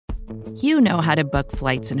You know how to book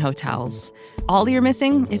flights and hotels. All you're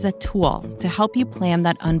missing is a tool to help you plan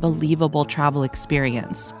that unbelievable travel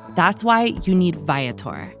experience. That's why you need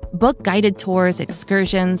Viator. Book guided tours,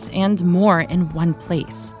 excursions, and more in one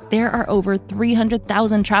place. There are over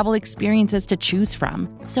 300,000 travel experiences to choose from,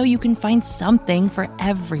 so you can find something for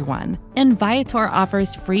everyone. And Viator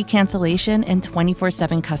offers free cancellation and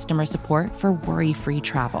 24/7 customer support for worry-free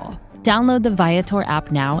travel. Download the Viator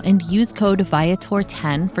app now and use code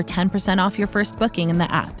Viator10 for 10% off your first booking in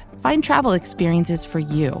the app. Find travel experiences for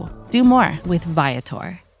you. Do more with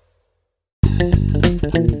Viator.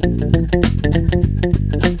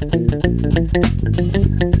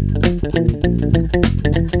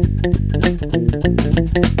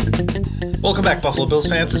 Welcome back, Buffalo Bills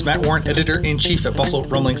fans. This is Matt Warren, editor-in-chief at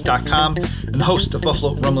BuffaloRumblings.com and the host of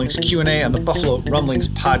Buffalo Rumblings Q&A on the Buffalo Rumblings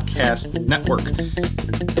Podcast Network.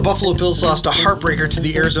 The Buffalo Bills lost a heartbreaker to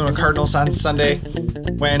the Arizona Cardinals on Sunday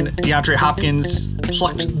when DeAndre Hopkins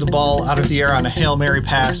plucked the ball out of the air on a Hail Mary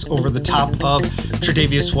pass over the top of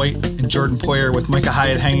Tre'Davious White and Jordan Poyer with Micah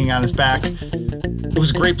Hyde hanging on his back. It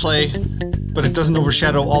was a great play, but it doesn't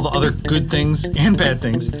overshadow all the other good things and bad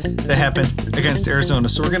things that happened against Arizona.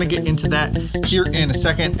 So we're going to get into that here in a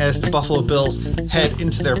second as the Buffalo Bills head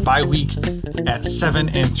into their bye week at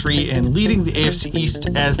 7-3 and leading the AFC East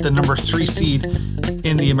as the number 3 seed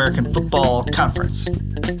in the American Football Conference.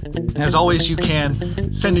 As always, you can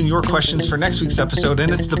send in your questions for next week's episode,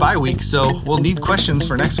 and it's the bye week, so we'll need questions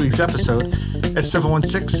for next week's episode at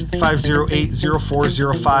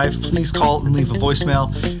 716-508-0405. Please call and leave a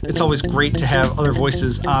voicemail. It's always great to have other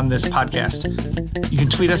voices on this podcast. You can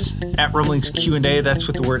tweet us at Rumblings Q&A. That's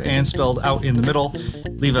with the word "and" spelled out in the middle.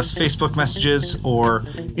 Leave us Facebook messages or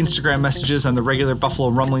Instagram messages on the regular Buffalo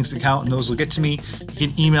Rumblings account, and those will get to me. You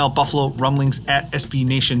can email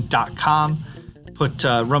buffalorumblings@sbnation.com. Put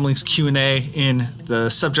Rumblings Q&A in the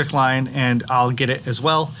subject line, and I'll get it as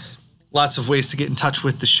well. Lots of ways to get in touch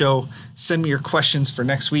with the show. Send me your questions for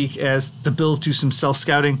next week as the Bills do some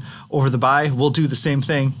self-scouting over the bye. We'll do the same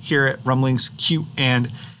thing here at Rumblings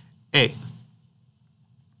Q&A.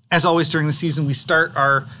 As always, during the season, we start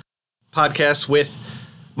our podcast with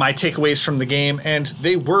my takeaways from the game, and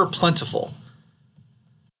they were plentiful.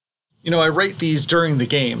 You know, I write these during the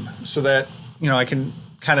game so that, I can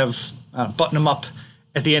kind of button them up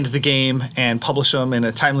at the end of the game and publish them in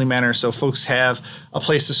a timely manner so folks have a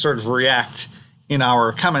place to sort of react in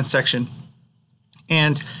our comment section.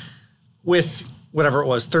 And with whatever it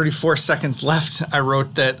was, 34 seconds left, I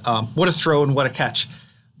wrote that what a throw and what a catch.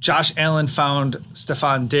 Josh Allen found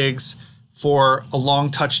Stefon Diggs for a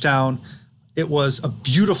long touchdown. It was a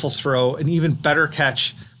beautiful throw, an even better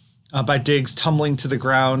catch by Diggs, tumbling to the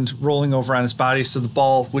ground, rolling over on his body so the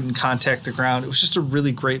ball wouldn't contact the ground. It was just a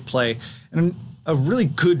really great play and a really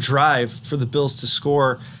good drive for the Bills to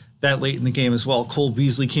score that late in the game as well. Cole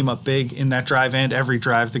Beasley came up big in that drive and every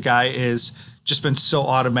drive. The guy is just been so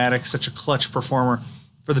automatic, such a clutch performer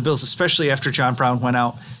for the Bills, especially after John Brown went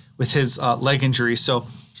out with his leg injury. So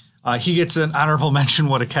he gets an honorable mention,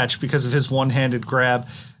 what a catch, because of his one-handed grab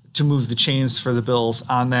to move the chains for the Bills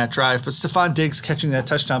on that drive. But Stefon Diggs catching that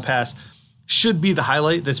touchdown pass should be the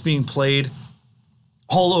highlight that's being played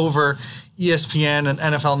all over ESPN and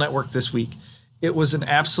NFL Network this week. It was an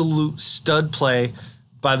absolute stud play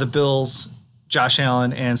by the Bills, Josh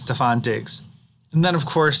Allen, and Stefon Diggs. And then, of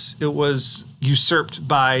course, it was usurped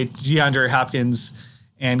by DeAndre Hopkins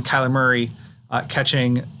and Kyler Murray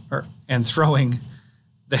catching and throwing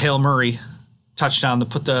the Hail Murray touchdown to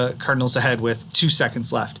put the Cardinals ahead with 2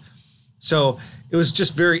 seconds left. So it was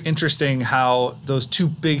just very interesting how those two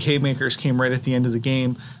big haymakers came right at the end of the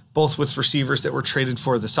game, both with receivers that were traded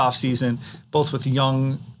for this offseason, both with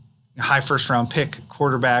young, high first-round pick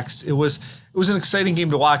quarterbacks. It was an exciting game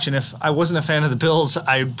to watch, and if I wasn't a fan of the Bills,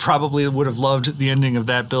 I probably would have loved the ending of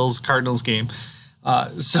that Bills-Cardinals game.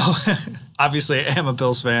 So obviously I am a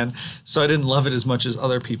Bills fan, so I didn't love it as much as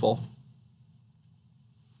other people.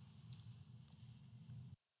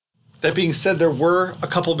 That being said, there were a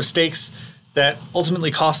couple of mistakes that ultimately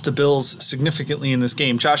cost the Bills significantly in this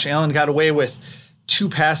game. Josh Allen got away with 2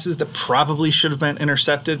 passes that probably should have been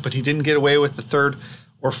intercepted, but he didn't get away with the 3rd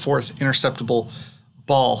or 4th interceptable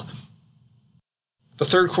ball. The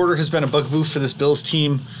third quarter has been a bugaboo for this Bills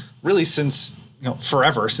team really since,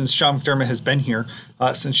 forever, since Sean McDermott has been here,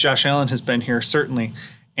 since Josh Allen has been here, certainly.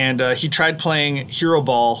 And he tried playing hero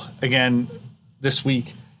ball again this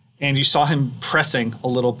week, and you saw him pressing a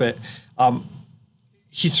little bit.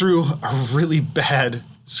 He threw a really bad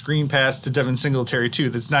screen pass to Devin Singletary,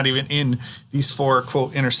 too, that's not even in these 4,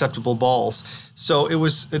 quote, interceptable balls. So it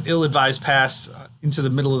was an ill-advised pass into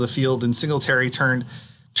the middle of the field, and Singletary turned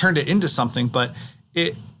it into something, but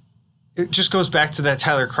it it just goes back to that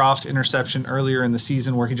Tyler Kroft interception earlier in the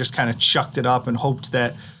season where he just kind of chucked it up and hoped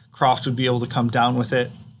that Kroft would be able to come down with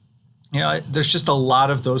it. There's just a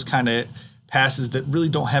lot of those kind of passes that really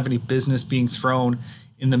don't have any business being thrown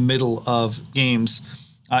in the middle of games.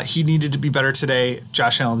 He needed to be better today,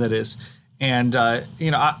 Josh Allen, that is. And,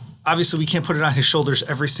 obviously we can't put it on his shoulders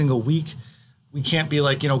every single week. We can't be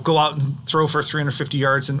like, go out and throw for 350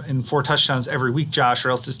 yards and 4 touchdowns every week, Josh,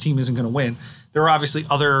 or else this team isn't going to win. There were obviously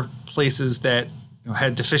other places that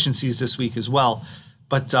had deficiencies this week as well,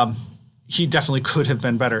 but he definitely could have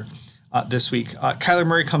been better this week. Kyler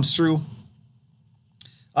Murray comes through.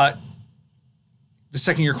 The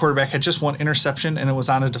second-year quarterback had just 1 interception, and it was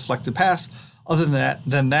on a deflected pass. Other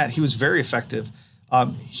than that, he was very effective.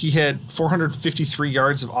 He had 453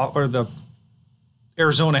 yards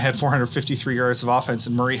Arizona had 453 yards of offense,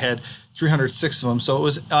 and Murray had 306 of them. So it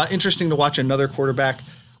was interesting to watch another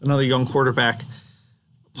young quarterback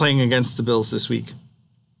playing against the Bills this week.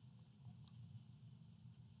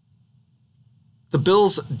 The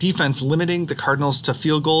Bills' defense limiting the Cardinals to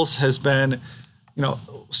field goals has been,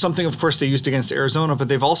 something, of course, they used against Arizona, but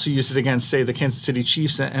they've also used it against, say, the Kansas City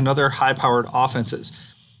Chiefs and other high-powered offenses.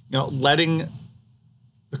 Letting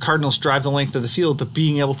the Cardinals drive the length of the field, but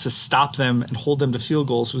being able to stop them and hold them to field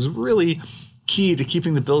goals was really key to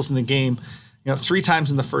keeping the Bills in the game. 3 times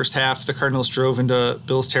in the first half, the Cardinals drove into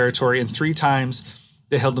Bills territory, and 3 times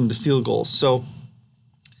they held them to field goals. So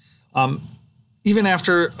even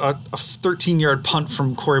after a 13-yard punt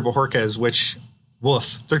from Corey Bojorquez,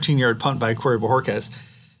 13-yard punt by Corey Bojorquez,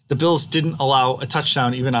 the Bills didn't allow a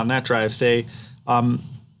touchdown even on that drive. They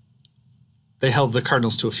held the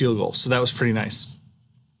Cardinals to a field goal, so that was pretty nice.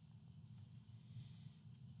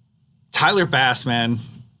 Tyler Bass, man,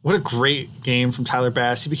 what a great game from Tyler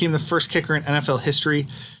Bass. He became the first kicker in NFL history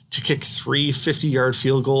to kick 3 50-yard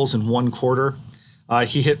field goals in 1 quarter.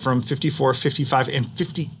 He hit from 54, 55, and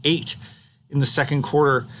 58 in the second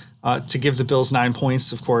quarter to give the Bills 9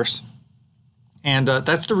 points, of course. And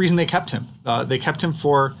that's the reason they kept him. They kept him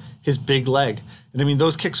for his big leg. And,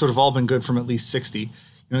 those kicks would have all been good from at least 60.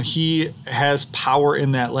 He has power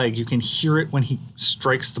in that leg. You can hear it when he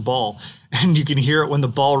strikes the ball. And you can hear it when the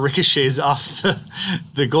ball ricochets off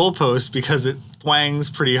the goalpost because it twangs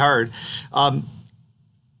pretty hard.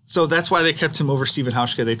 So that's why they kept him over Stephen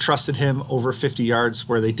Hauschka. They trusted him over 50 yards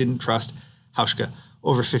where they didn't trust Hauschka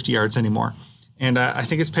over 50 yards anymore. And I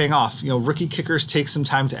think it's paying off. Rookie kickers take some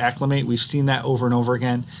time to acclimate. We've seen that over and over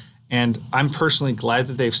again. And I'm personally glad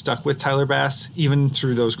that they've stuck with Tyler Bass, even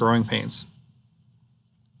through those growing pains.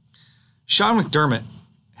 Sean McDermott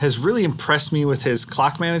has really impressed me with his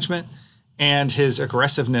clock management and his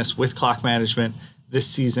aggressiveness with clock management this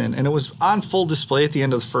season. And it was on full display at the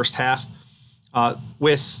end of the first half.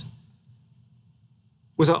 With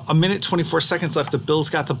a minute 24 seconds left, the Bills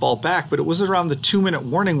got the ball back, but it was around the 2-minute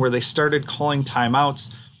warning where they started calling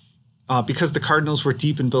timeouts because the Cardinals were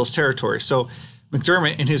deep in Bills territory. So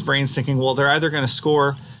McDermott, in his brain's thinking, well, they're either going to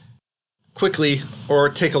score quickly or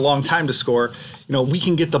take a long time to score. We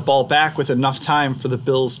can get the ball back with enough time for the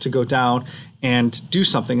Bills to go down and do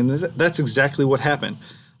something. And that's exactly what happened.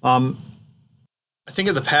 I think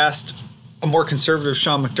in the past, a more conservative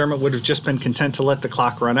Sean McDermott would have just been content to let the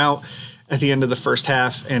clock run out at the end of the first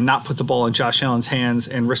half and not put the ball in Josh Allen's hands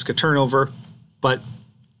and risk a turnover. But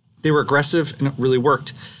they were aggressive, and it really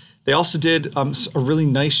worked. They also did a really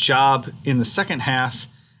nice job in the second half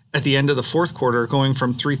at the end of the fourth quarter, going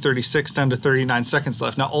from 3:36 down to 39 seconds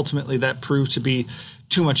left. Now, ultimately, that proved to be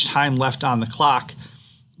too much time left on the clock.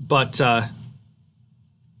 But, are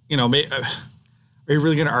you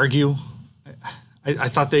really going to argue? I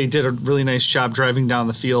thought they did a really nice job driving down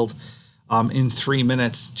the field in 3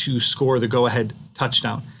 minutes to score the go-ahead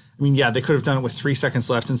touchdown. They could have done it with 3 seconds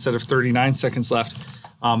left instead of 39 seconds left.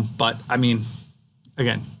 But,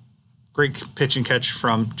 again, great pitch and catch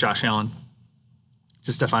from Josh Allen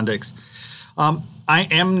to Stefon Diggs. I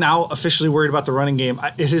am now officially worried about the running game.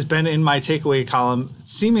 It has been in my takeaway column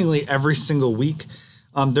seemingly every single week.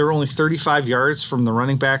 There were only 35 yards from the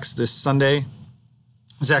running backs this Sunday.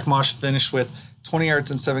 Zach Moss finished with 20 yards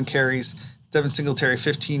and 7 carries. Devin Singletary,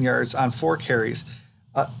 15 yards on 4 carries.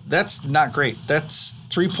 That's not great. That's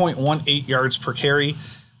 3.18 yards per carry.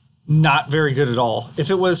 Not very good at all. If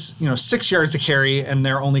it was, 6 yards a carry and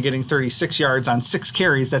they're only getting 36 yards on 6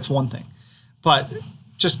 carries, that's one thing. But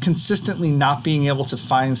just consistently not being able to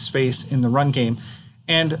find space in the run game.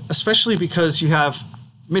 And especially because you have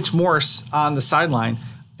Mitch Morse on the sideline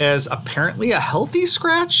as apparently a healthy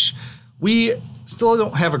scratch. We still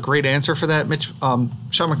don't have a great answer for that. Sean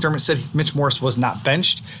McDermott said Mitch Morse was not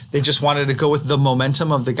benched. They just wanted to go with the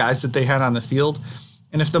momentum of the guys that they had on the field.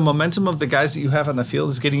 And if the momentum of the guys that you have on the field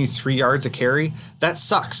is getting you 3 yards a carry, that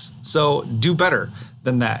sucks. So do better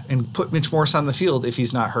than that and put Mitch Morse on the field if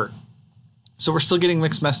he's not hurt. So we're still getting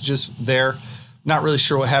mixed messages there. Not really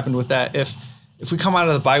sure what happened with that. If we come out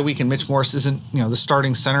of the bye week and Mitch Morse isn't, the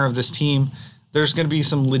starting center of this team, there's going to be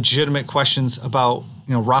some legitimate questions about,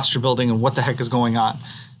 roster building and what the heck is going on.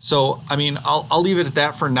 So, I'll leave it at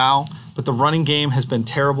that for now, but the running game has been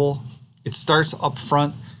terrible. It starts up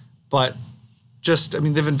front, but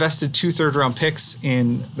they've invested 2 third-round picks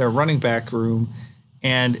in their running back room,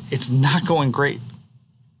 and it's not going great.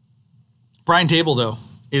 Brian Daboll, though,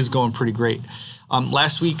 is going pretty great.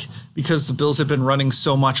 Last week, because the Bills have been running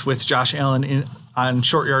so much with Josh Allen on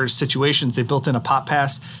short yardage situations, they built in a pop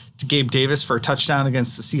pass to Gabe Davis for a touchdown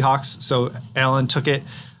against the Seahawks. So Allen took it,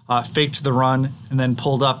 faked the run, and then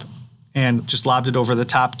pulled up and just lobbed it over the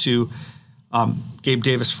top to Gabe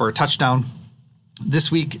Davis for a touchdown.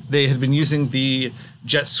 This week, they had been using the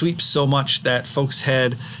jet sweep so much that folks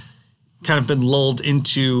had kind of been lulled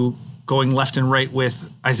into going left and right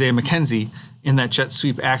with Isaiah McKenzie in that jet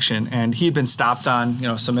sweep action. And he had been stopped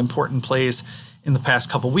on, some important plays in the past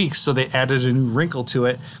couple weeks. So they added a new wrinkle to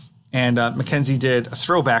it. And McKenzie did a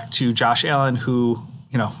throwback to Josh Allen, who,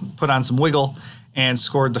 put on some wiggle and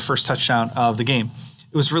scored the first touchdown of the game.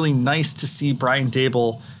 It was really nice to see Brian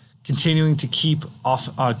Daboll continuing to keep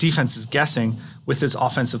defenses guessing with his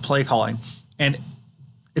offensive play calling. And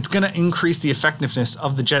it's going to increase the effectiveness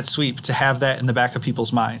of the jet sweep to have that in the back of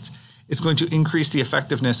people's minds. It's going to increase the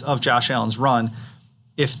effectiveness of Josh Allen's run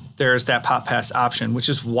if there's that pop pass option, which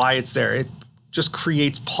is why it's there. It just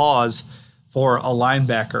creates pause for a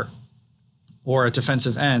linebacker or a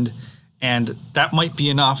defensive end, and that might be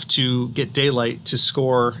enough to get daylight to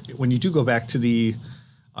score when you do go back to the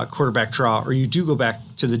quarterback draw or you do go back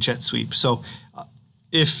to the jet sweep. So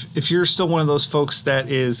if you're still one of those folks that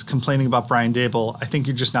is complaining about Brian Daboll, I think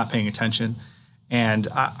you're just not paying attention. And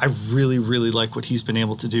I really, really like what he's been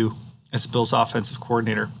able to do as the Bills offensive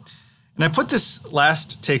coordinator. And I put this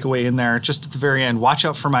last takeaway in there just at the very end. Watch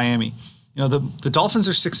out for Miami. The Dolphins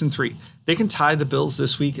are 6-3. They can tie the Bills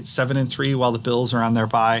this week at 7-3 while the Bills are on their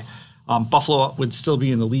bye. Buffalo would still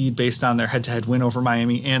be in the lead based on their head-to-head win over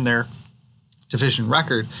Miami and their division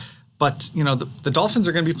record. But, the Dolphins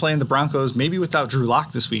are going to be playing the Broncos maybe without Drew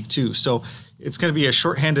Lock this week too. So it's going to be a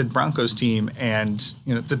shorthanded Broncos team. And,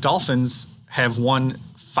 the Dolphins have won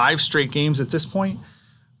 5 straight games at this point.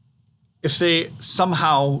 If they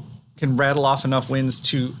somehow can rattle off enough wins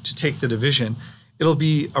to take the division, it'll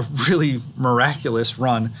be a really miraculous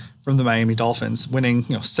run from the Miami Dolphins, winning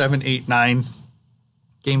 7, 8, 9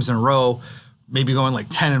 games in a row, maybe going like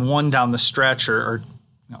 10-1 down the stretch or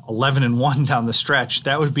 11-1 down the stretch.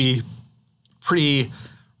 That would be pretty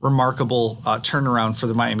remarkable turnaround for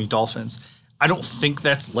the Miami Dolphins. I don't think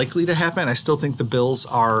that's likely to happen. I still think the Bills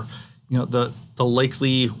are the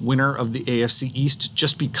likely winner of the AFC East,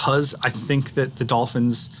 just because I think that the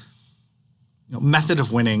Dolphins method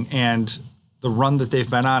of winning and the run that they've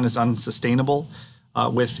been on is unsustainable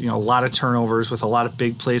with a lot of turnovers, with a lot of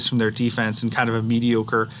big plays from their defense and kind of a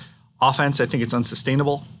mediocre offense. I think it's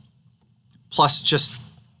unsustainable. Plus just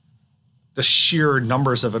the sheer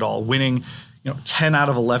numbers of it all, winning 10 out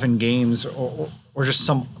of 11 games or just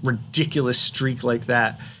some ridiculous streak like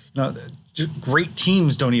that. Great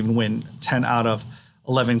teams don't even win 10 out of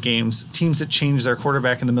 11 games. Teams that change their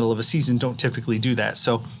quarterback in the middle of a season don't typically do that.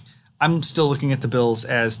 So I'm still looking at the Bills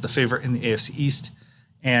as the favorite in the AFC East,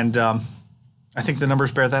 and I think the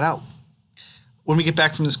numbers bear that out. When we get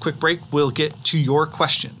back from this quick break, we'll get to your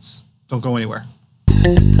questions. Don't go anywhere.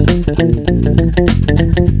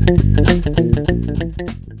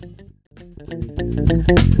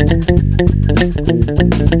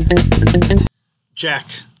 Jack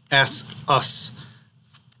asks us,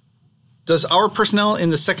 does our personnel in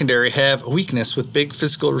the secondary have a weakness with big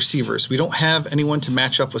physical receivers? We don't have anyone to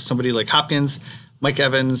match up with somebody like Hopkins, Mike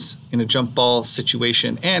Evans in a jump ball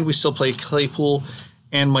situation, and we still play Claypool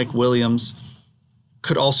and Mike Williams.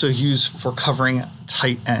 Could also use for covering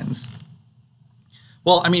tight ends.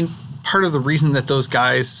 Well, part of the reason that those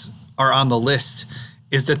guys are on the list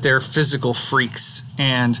is that they're physical freaks,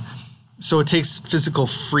 and so it takes physical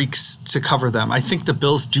freaks to cover them. I think the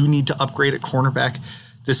Bills do need to upgrade at cornerback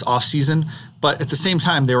this offseason, but at the same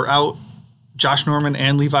time, they were out Josh Norman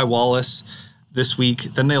and Levi Wallace this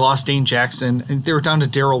week. Then they lost Dane Jackson, and they were down to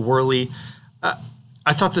Daryl Worley.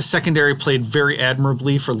 I thought the secondary played very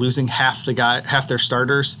admirably for losing half their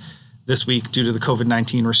starters this week due to the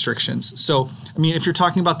COVID-19 restrictions. So, if you're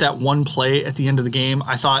talking about that one play at the end of the game,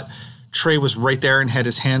 I thought Trey was right there and had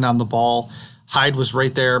his hand on the ball. Hyde was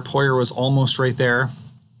right there. Poyer was almost right there.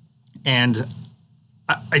 And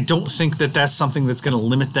I don't think that that's something that's going to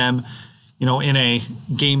limit them, in a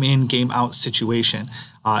game in, game out situation.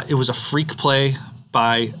 It was a freak play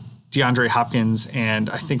by DeAndre Hopkins, and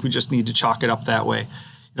I think we just need to chalk it up that way.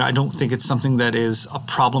 I don't think it's something that is a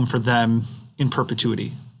problem for them in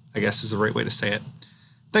perpetuity, I guess is the right way to say it.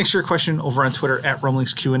 Thanks for your question over on Twitter at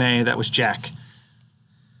Rumblings Q&A. That was Jack.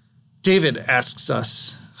 David asks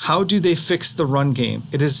us, how do they fix the run game?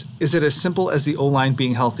 Is it as simple as the O-line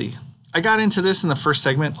being healthy? I got into this in the first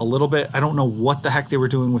segment a little bit. I don't know what the heck they were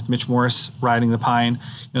doing with Mitch Morse riding the pine.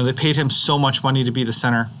 They paid him so much money to be the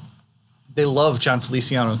center. They love John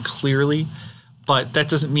Feliciano clearly, but that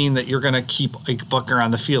doesn't mean that you're going to keep Ike Bucker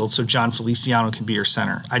on the field so John Feliciano can be your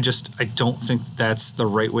center. I don't think that's the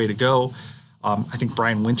right way to go. I think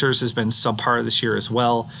Brian Winters has been subpar this year as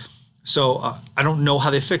well. So I don't know how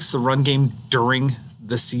they fix the run game during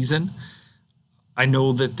the season. I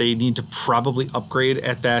know that they need to probably upgrade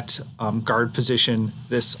at that guard position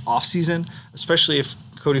this offseason, especially if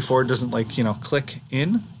Cody Ford doesn't click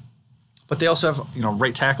in. But they also have,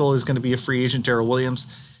 right tackle is going to be a free agent. Darrell Williams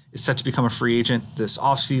is set to become a free agent this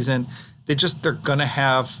offseason. They're going to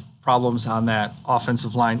have problems on that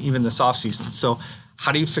offensive line even this offseason. So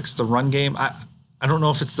how do you fix the run game? I don't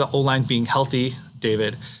know if it's the O-line being healthy,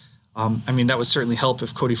 David. That would certainly help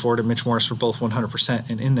if Cody Ford and Mitch Morse were both 100%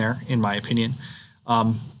 and in there, in my opinion.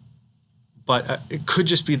 But it could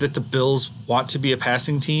just be that the Bills want to be a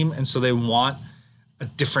passing team, and so they want a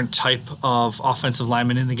different type of offensive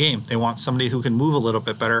lineman in the game. They want somebody who can move a little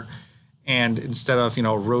bit better, and instead of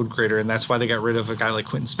a road grader, and that's why they got rid of a guy like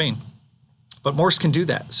Quinton Spain. But Morse can do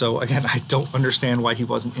that. So again, I don't understand why he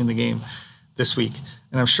wasn't in the game this week,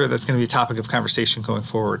 and I'm sure that's going to be a topic of conversation going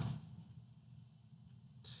forward.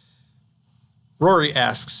 Rory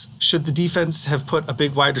asks, should the defense have put a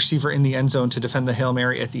big wide receiver in the end zone to defend the Hail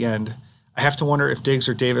Mary at the end? I have to wonder if Diggs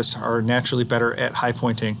or Davis are naturally better at high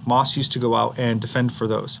pointing. Moss used to go out and defend for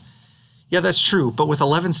those. Yeah, that's true. But with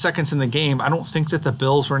 11 seconds in the game, I don't think that the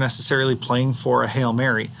Bills were necessarily playing for a Hail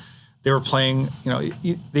Mary. They were playing,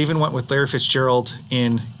 they even went with Larry Fitzgerald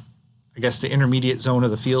in, I guess, the intermediate zone of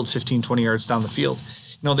the field, 15, 20 yards down the field.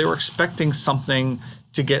 They were expecting something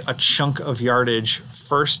to get a chunk of yardage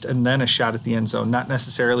first and then a shot at the end zone, not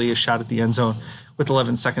necessarily a shot at the end zone with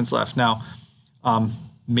 11 seconds left. Now,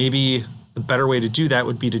 maybe the better way to do that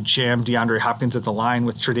would be to jam DeAndre Hopkins at the line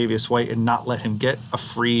with Tre'Davious White and not let him get a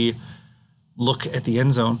free look at the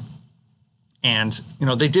end zone. And,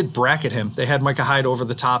 they did bracket him. They had Micah Hyde over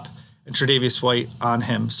the top and Tre'Davious White on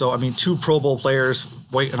him. So, two Pro Bowl players,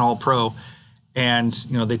 White and All-Pro, and,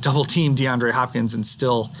 they double-teamed DeAndre Hopkins, and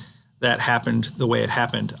still that happened the way it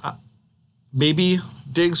happened. Maybe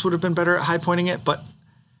Diggs would have been better at high-pointing it, but,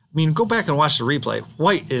 go back and watch the replay.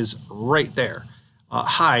 White is right there.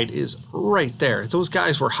 Hyde is right there. Those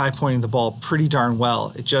guys were high-pointing the ball pretty darn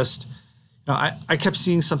well. It just, I kept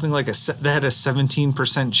seeing something like that had a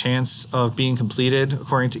 17% chance of being completed,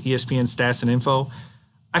 according to ESPN stats and info.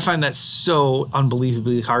 I find that so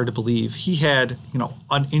unbelievably hard to believe. He had,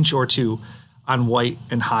 an inch or two on White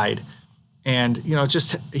and Hyde. And,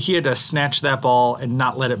 he had to snatch that ball and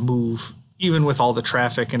not let it move, even with all the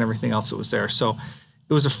traffic and everything else that was there. So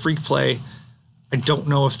it was a freak play. I don't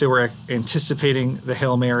know if they were anticipating the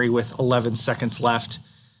Hail Mary with 11 seconds left.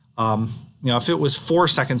 If it was 4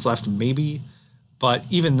 seconds left, maybe. But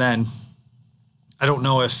even then, I don't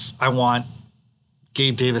know if I want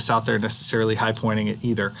Gabe Davis out there necessarily high-pointing it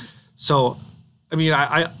either. So,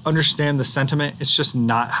 I understand the sentiment. It's just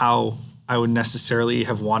not how I would necessarily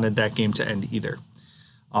have wanted that game to end either.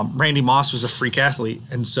 Randy Moss was a freak athlete,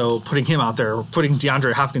 and so putting him out there, or putting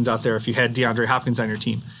DeAndre Hopkins out there if you had DeAndre Hopkins on your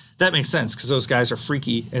team, that makes sense because those guys are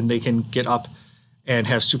freaky and they can get up and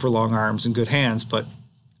have super long arms and good hands. But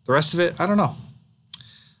the rest of it, I don't know.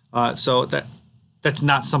 So that's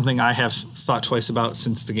not something I have thought twice about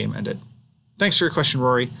since the game ended. Thanks for your question,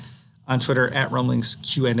 Rory, on Twitter at Rumblings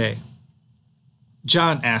Q&A.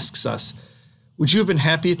 John asks us, would you have been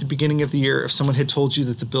happy at the beginning of the year if someone had told you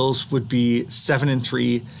that the Bills would be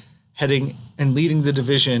 7-3 heading and leading the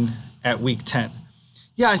division at week 10?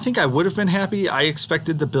 Yeah, I think I would have been happy. I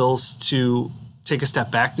expected the Bills to take a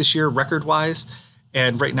step back this year record-wise,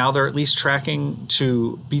 and right now they're at least tracking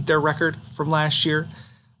to beat their record from last year.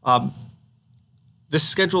 This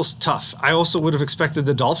schedule's tough. I also would have expected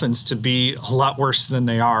the Dolphins to be a lot worse than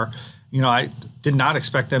they are. I did not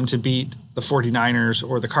expect them to beat the 49ers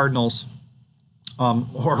or the Cardinals,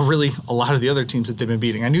 or really a lot of the other teams that they've been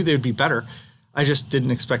beating. I knew they would be better. I just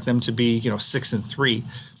didn't expect them to be, 6-3.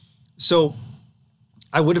 So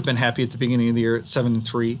I would have been happy at the beginning of the year at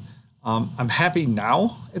 7-3. I'm happy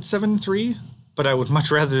now at 7-3, but I would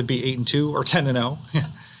much rather it be 8-2 or 10-0.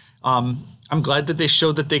 I'm glad that they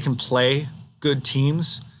showed that they can play good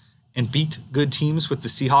teams and beat good teams with the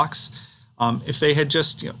Seahawks. If they had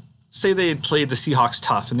just, say they had played the Seahawks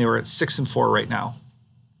tough and they were at 6-4 right now,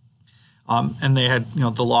 and they had,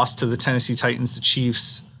 the loss to the Tennessee Titans, the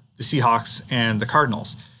Chiefs, the Seahawks, and the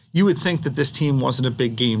Cardinals, you would think that this team wasn't a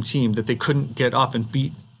big game team, that they couldn't get up and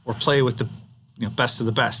beat or play with the best of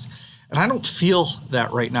the best. And I don't feel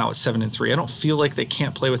that right now at 7-3. I don't feel like they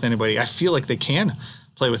can't play with anybody. I feel like they can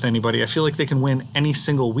play with anybody. I feel like they can win any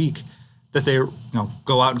single week that they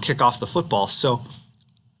go out and kick off the football. So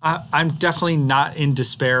I'm definitely not in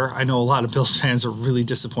despair. I know a lot of Bills fans are really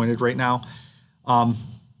disappointed right now.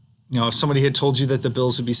 If somebody had told you that the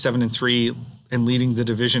Bills would be 7-3 and leading the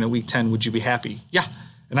division at week 10, would you be happy? Yeah.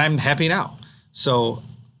 And I'm happy now. So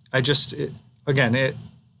NFL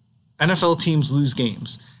teams lose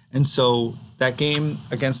games. And so that game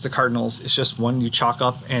against the Cardinals is just one you chalk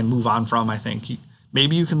up and move on from, I think.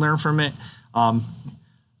 Maybe you can learn from it.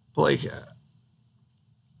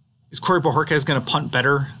 Is Corey Bojorquez going to punt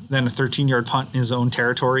better than a 13-yard punt in his own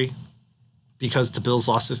territory because the Bills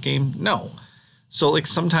lost this game? No. So,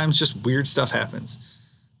 sometimes just weird stuff happens.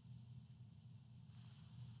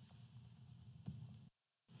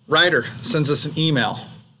 Ryder sends us an email.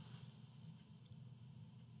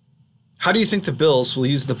 How do you think the Bills will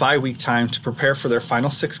use the bye week time to prepare for their final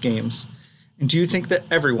 6 games? And do you think that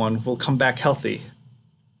everyone will come back healthy?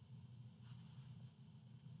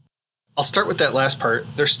 I'll start with that last part.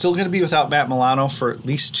 They're still going to be without Matt Milano for at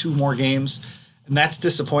least 2 more games. And that's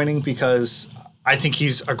disappointing because I think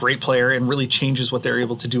he's a great player and really changes what they're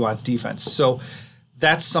able to do on defense. So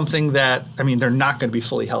that's something that, they're not going to be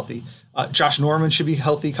fully healthy. Josh Norman should be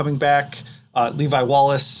healthy coming back. Levi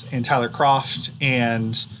Wallace and Tyler Kroft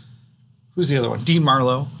and who's the other one? Dean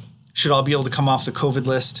Marlowe should all be able to come off the COVID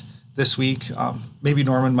list this week. Maybe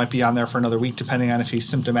Norman might be on there for another week, depending on if he's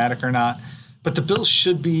symptomatic or not. But the Bills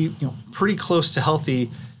should be pretty close to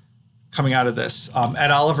healthy coming out of this.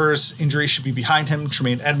 Ed Oliver's injury should be behind him.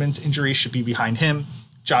 Tremaine Edmonds' injury should be behind him.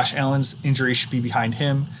 Josh Allen's injury should be behind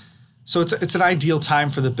him. So it's an ideal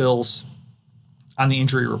time for the Bills on the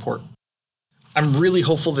injury report. I'm really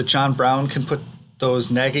hopeful that John Brown can put those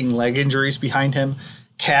nagging leg injuries behind him.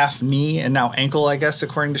 Calf, knee, and now ankle, I guess,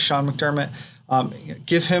 according to Sean McDermott.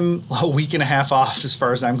 Give him a week and a half off as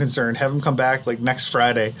far as I'm concerned. Have him come back next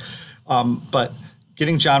Friday. But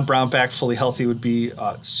getting John Brown back fully healthy would be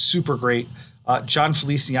super great. John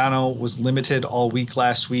Feliciano was limited all week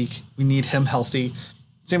last week. We need him healthy.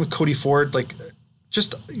 Same with Cody Ford.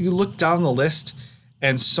 Just you look down the list,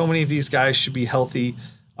 and so many of these guys should be healthy,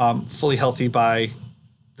 fully healthy by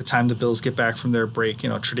the time the Bills get back from their break.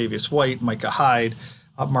 Tre'Davious White, Micah Hyde,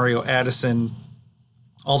 Mario Addison,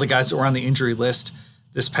 all the guys that were on the injury list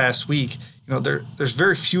this past week. There's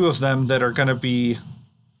very few of them that are going to be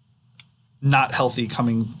not healthy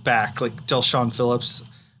coming back, like Del'Shawn Phillips,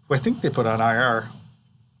 who I think they put on IR.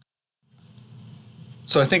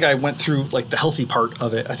 So I think I went through the healthy part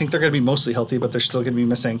of it. I think they're going to be mostly healthy, but they're still going to be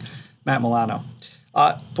missing Matt Milano.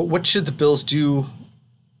 But what should the Bills do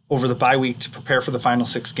over the bye week to prepare for the final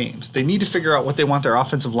 6 games? They need to figure out what they want their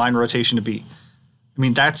offensive line rotation to be.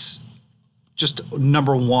 That's just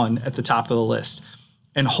number 1 at the top of the list.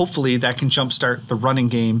 And hopefully that can jumpstart the running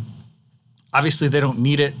game. Obviously, they don't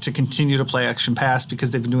need it to continue to play action pass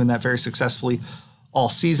because they've been doing that very successfully all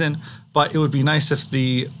season. But it would be nice if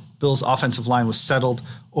the Bills' offensive line was settled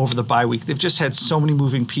over the bye week. They've just had so many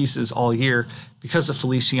moving pieces all year because of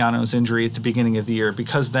Feliciano's injury at the beginning of the year,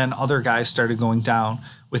 because then other guys started going down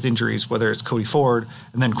with injuries, whether it's Cody Ford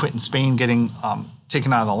and then Quentin Spain getting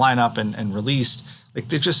taken out of the lineup and released.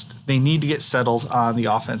 They need to get settled on the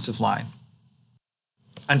offensive line.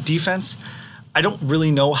 On defense, I don't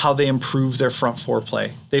really know how they improve their front 4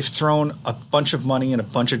 play. They've thrown a bunch of money and a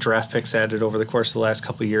bunch of draft picks at it over the course of the last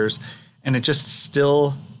couple of years, and it just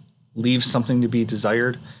still leaves something to be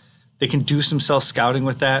desired. They can do some self-scouting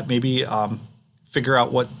with that, maybe figure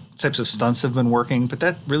out what types of stunts have been working, but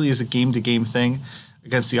that really is a game-to-game thing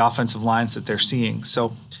against the offensive lines that they're seeing.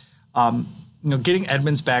 So, getting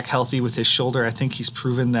Edmonds back healthy with his shoulder, I think he's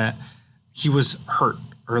proven that he was hurt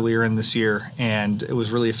earlier in this year, and it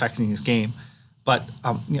was really affecting his game. But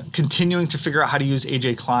continuing to figure out how to use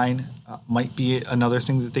A.J. Klein might be another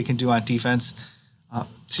thing that they can do on defense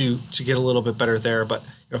to get a little bit better there. But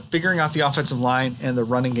figuring out the offensive line and the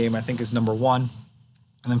running game, I think, is number 1.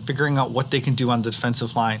 And then figuring out what they can do on the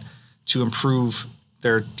defensive line to improve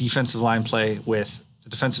their defensive line play with the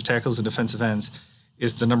defensive tackles and defensive ends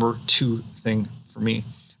is the number 2 thing for me.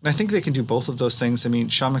 And I think they can do both of those things.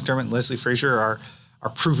 Sean McDermott and Leslie Frazier are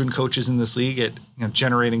proven coaches in this league at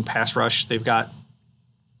generating pass rush. They've got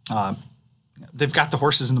the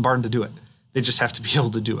horses in the barn to do it. They just have to be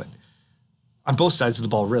able to do it. On both sides of the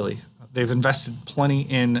ball, really. They've invested plenty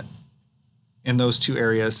in those two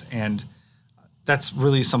areas, and that's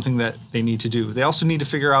really something that they need to do. They also need to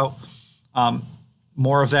figure out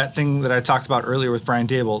more of that thing that I talked about earlier with Brian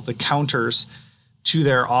Daboll, the counters to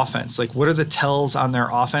their offense. Like, what are the tells on their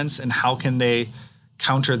offense, and how can they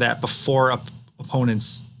counter that before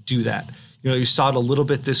opponents do that? You saw it a little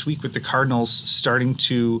bit this week with the Cardinals starting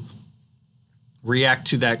to react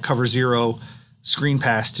to that cover zero screen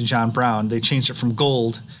pass to John Brown. They changed it from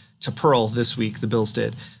gold to pearl this week, the Bills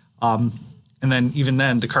did. And then even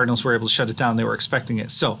then, the Cardinals were able to shut it down. They were expecting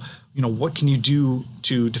it. So, what can you do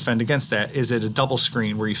to defend against that? Is it a double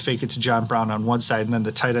screen where you fake it to John Brown on one side and then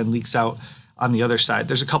the tight end leaks out on the other side?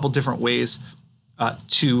 There's a couple different ways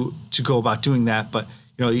to go about doing that, but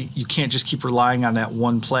you can't just keep relying on that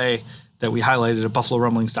one play that we highlighted at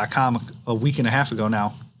BuffaloRumblings.com a week and a half ago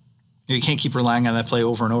now. You can't keep relying on that play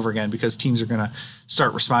over and over again, because teams are going to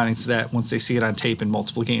start responding to that once they see it on tape in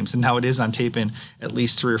multiple games. And now it is on tape in at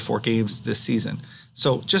least 3 or 4 games this season.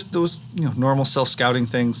 So just those normal self-scouting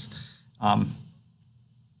things.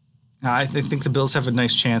 I think the Bills have a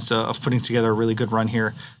nice chance of putting together a really good run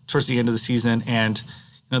here towards the end of the season. And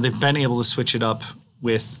they've been able to switch it up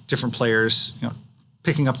with different players,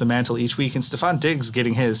 picking up the mantle each week, and Stephon Diggs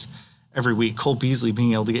getting his every week, Cole Beasley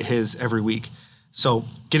being able to get his every week. So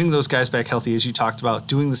getting those guys back healthy, as you talked about,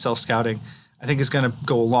 doing the self-scouting, I think is going to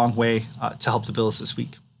go a long way to help the Bills this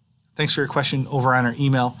week. Thanks for your question over on our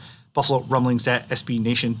email,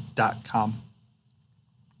 BuffaloRumblings@SBNation.com.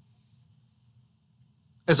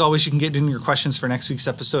 As always, you can get in your questions for next week's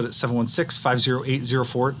episode at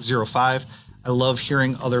 716-508-0405. I love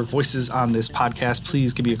hearing other voices on this podcast.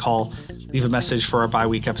 Please give me a call. Leave a message for our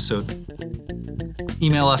bye-week episode.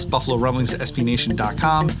 Email us,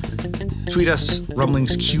 BuffaloRumblings@SBNation.com. Tweet us,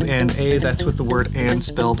 Rumblings Q&A. That's with the word "and"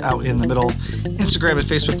 spelled out in the middle. Instagram and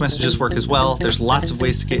Facebook messages work as well. There's lots of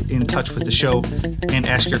ways to get in touch with the show and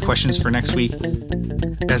ask your questions for next week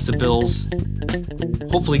as the Bills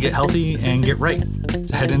hopefully get healthy and get right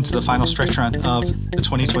to head into the final stretch run of the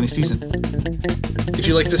 2020 season. If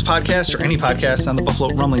you like this podcast or any podcast on the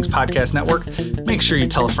Buffalo Rumblings Podcast Network, make sure you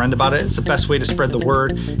tell a friend about it. It's the best way to spread the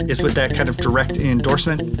word, is with that kind of direct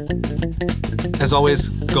endorsement. As always,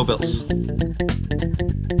 go Bills.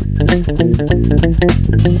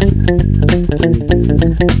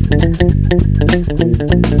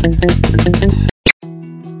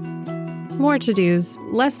 More to-dos,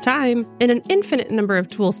 less time, and an infinite number of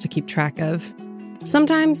tools to keep track of.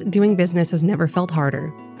 Sometimes doing business has never felt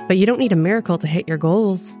harder, but you don't need a miracle to hit your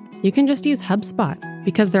goals. You can just use HubSpot,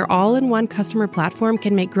 because their all-in-one customer platform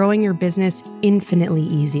can make growing your business infinitely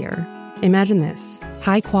easier. Imagine this: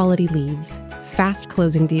 high-quality leads, fast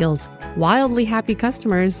closing deals, wildly happy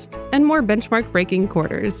customers, and more benchmark-breaking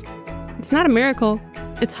quarters. It's not a miracle,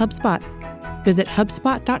 it's HubSpot. Visit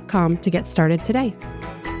HubSpot.com to get started today.